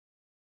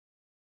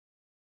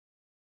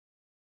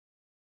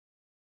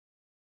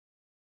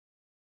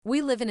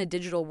We live in a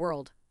digital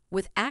world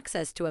with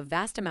access to a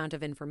vast amount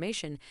of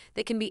information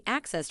that can be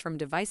accessed from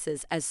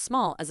devices as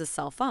small as a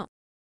cell phone.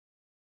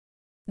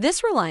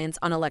 This reliance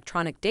on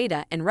electronic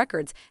data and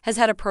records has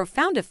had a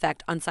profound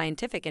effect on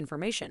scientific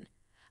information,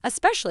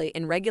 especially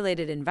in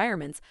regulated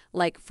environments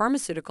like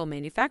pharmaceutical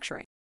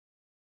manufacturing.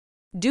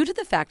 Due to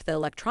the fact that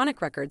electronic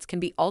records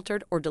can be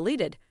altered or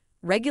deleted,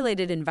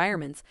 regulated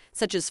environments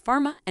such as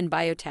pharma and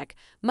biotech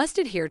must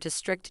adhere to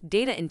strict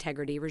data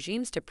integrity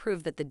regimes to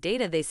prove that the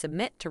data they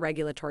submit to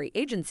regulatory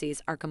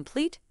agencies are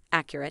complete,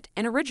 accurate,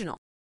 and original.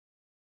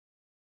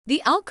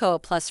 The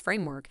ALCOA Plus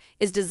framework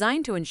is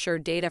designed to ensure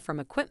data from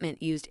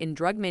equipment used in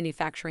drug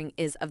manufacturing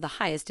is of the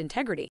highest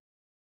integrity.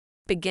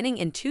 Beginning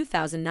in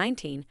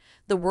 2019,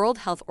 the World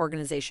Health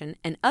Organization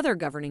and other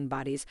governing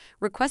bodies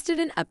requested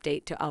an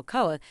update to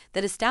ALCOA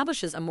that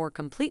establishes a more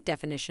complete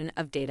definition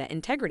of data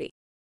integrity.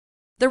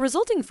 The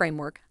resulting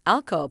framework,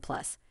 ALCOA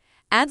Plus,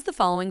 adds the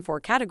following 4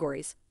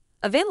 categories: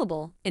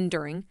 available,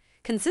 enduring,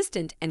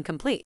 consistent, and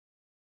complete.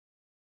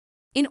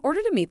 In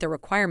order to meet the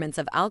requirements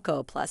of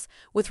ALCOA Plus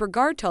with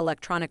regard to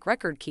electronic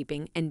record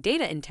keeping and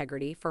data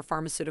integrity for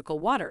pharmaceutical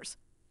waters,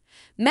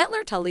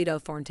 METTLER Toledo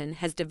Thornton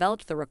has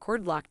developed the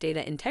RecordLOC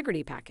Data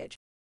Integrity Package.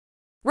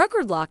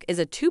 RecordLOC is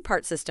a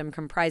 2-part system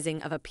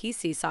comprising of a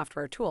PC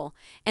software tool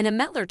and a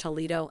METTLER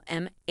Toledo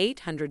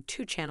M800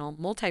 2-channel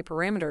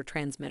multi-parameter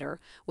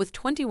transmitter with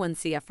 21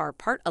 CFR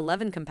Part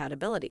 11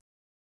 compatibility.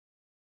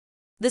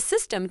 The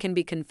system can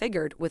be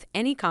configured with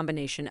any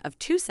combination of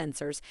 2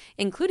 sensors,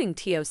 including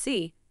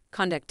TOC,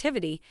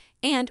 conductivity,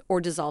 and/or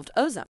dissolved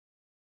ozone.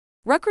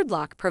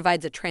 RecordLOC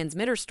provides a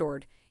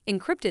transmitter-stored,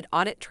 encrypted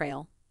audit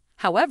trail.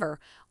 However,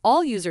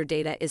 all user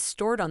data is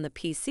stored on the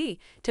PC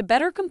to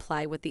better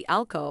comply with the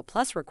ALCOA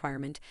Plus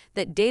requirement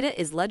that data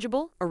is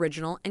legible,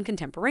 original, and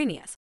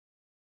contemporaneous.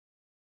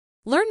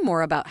 Learn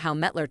more about how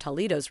METTLER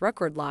Toledo's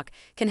RecordLOC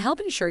can help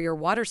ensure your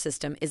water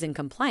system is in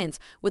compliance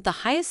with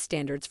the highest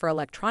standards for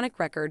electronic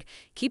record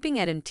keeping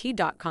at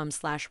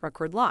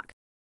mt.com/recordloc.